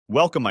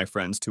Welcome, my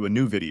friends, to a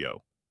new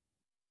video.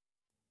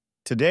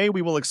 Today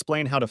we will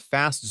explain how to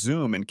fast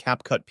zoom in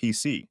CapCut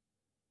PC.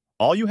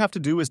 All you have to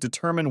do is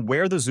determine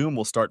where the zoom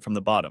will start from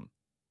the bottom.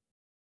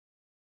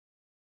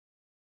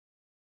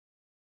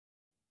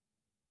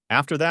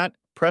 After that,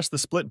 press the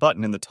split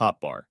button in the top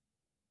bar.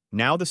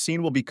 Now the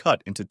scene will be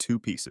cut into two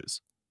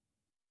pieces.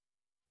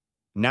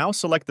 Now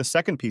select the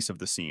second piece of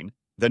the scene,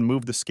 then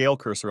move the scale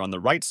cursor on the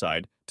right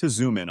side to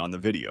zoom in on the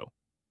video.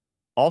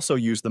 Also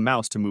use the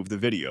mouse to move the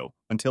video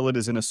until it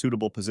is in a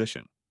suitable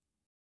position.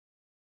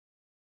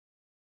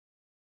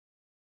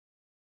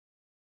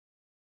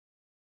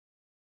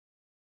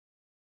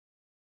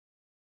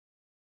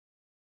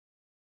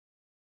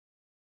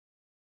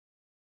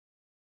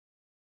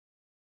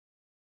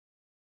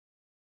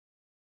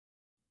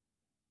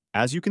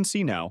 As you can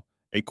see now,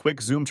 a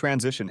quick zoom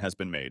transition has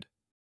been made.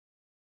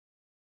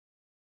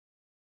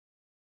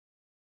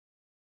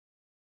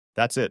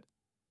 That's it.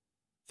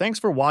 Thanks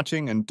for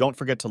watching, and don't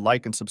forget to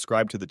like and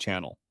subscribe to the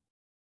channel.